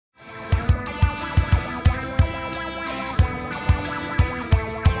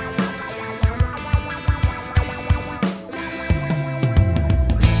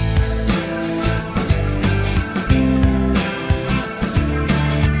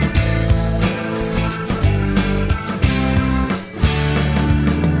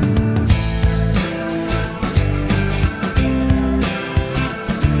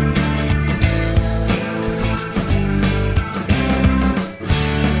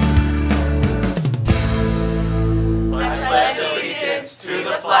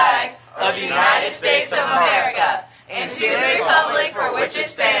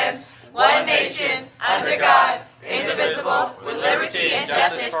under God, indivisible, with liberty and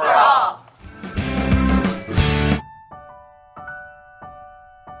justice for all.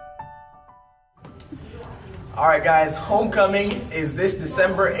 Alright guys, homecoming is this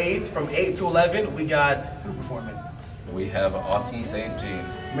December 8th from 8 to 11. We got, who performing? We have Austin St. Jean.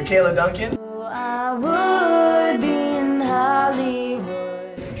 McKeel Duncan. I would be in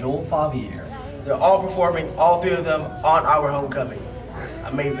Hollywood. Joel Favier. They're all performing, all three of them, on our homecoming.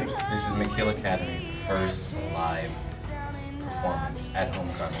 Amazing. This is McKeel Academy's first live performance at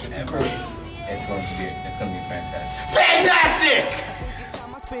homecoming ever. It's going to be fantastic. Fantastic!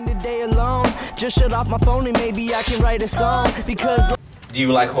 I spend the day alone. Just shut off my phone and maybe I can write a song because. Do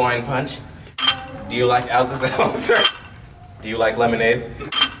you like Hawaiian Punch? Do you like Alka-Seltzer? Do you like lemonade?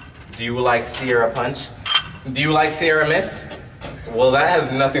 Do you like Sierra Punch? Do you like Sierra Mist? Well, that has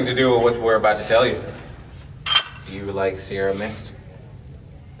nothing to do with what we're about to tell you. Do you like Sierra Mist?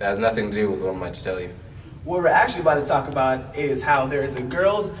 That has nothing to do with what I'm about to tell you. What we're actually about to talk about is how there is a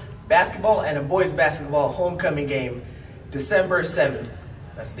girls' basketball and a boys' basketball homecoming game, December 7th.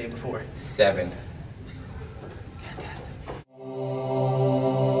 That's the day before. 7th. Fantastic.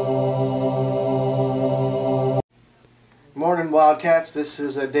 Morning, Wildcats. This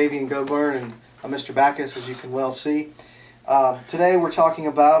is Davian Goburn and Mr. Backus, as you can well see. Today we're talking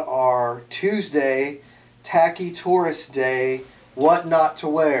about our Tuesday, Tacky Tourist Day, what not to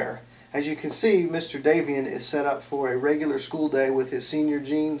wear. As you can see, Mr. Davian is set up for a regular school day with his senior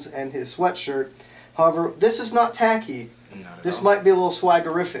jeans and his sweatshirt. However, this is not tacky. This might be a little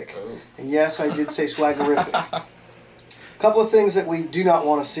swaggerific. Oh. And yes, I did say swaggerific. A couple of things that we do not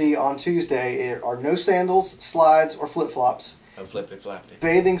want to see on Tuesday are no sandals, slides, or flip-flops. No flippy-flappy.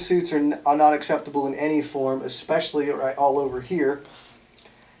 Bathing suits are not acceptable in any form, especially right all over here.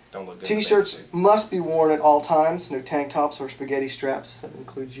 Don't look good. T-shirts must be worn at all times. No tank tops or spaghetti straps. That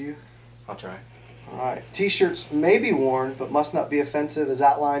includes you. I'll try. Alright. T-shirts may be worn, but must not be offensive as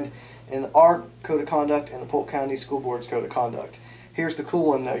outlined in our Code of Conduct and the Polk County School Board's Code of Conduct. Here's the cool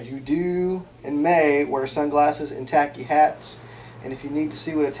one though. You do and may wear sunglasses and tacky hats. And if you need to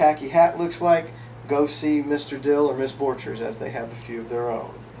see what a tacky hat looks like, go see Mr. Dill or Miss Borchers, as they have a few of their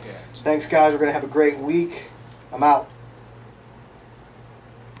own. Gotcha. Thanks guys. We're going to have a great week. I'm out.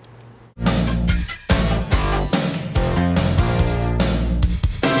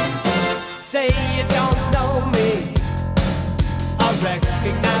 Say you don't know me, I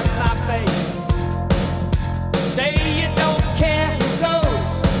recognize my face. Say you don't care who goes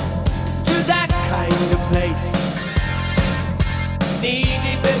to that kind of place. Knee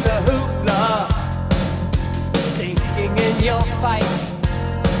deep in the hoopla, sinking in your fight.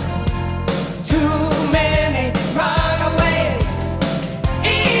 Too many runaways,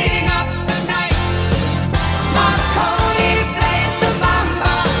 eating up the night. Marconi plays the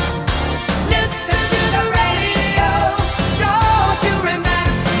mambo. Listen to the radio. Don't you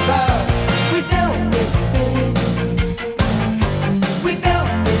remember? We built this city. We built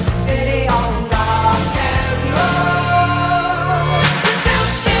this city on rock and roll. We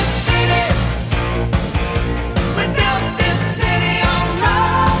built this city. We built this city on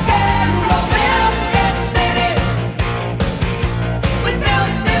rock and roll. Built this city. We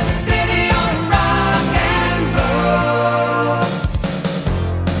built this city on rock and roll.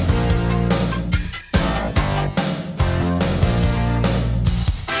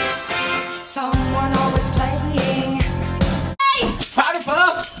 Someone always playing. Powder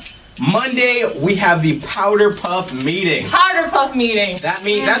Puff! Monday, we have the Powder Puff meeting. Powder Puff meeting.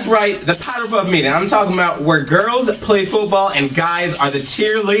 That's right, the Powder Puff meeting. I'm talking about where girls play football and guys are the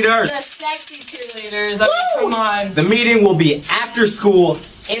cheerleaders. The sexy cheerleaders. I mean, come on. The meeting will be after school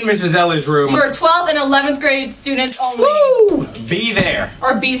in Mrs. Zeller's room. For 12th and 11th grade students only. Woo! Be there.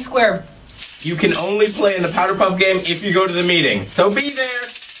 Or B square. You can only play in the Powder Puff game if you go to the meeting. So be there.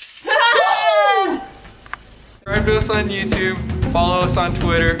 Subscribe to us on YouTube, follow us on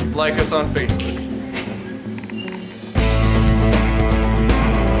Twitter, like us on Facebook.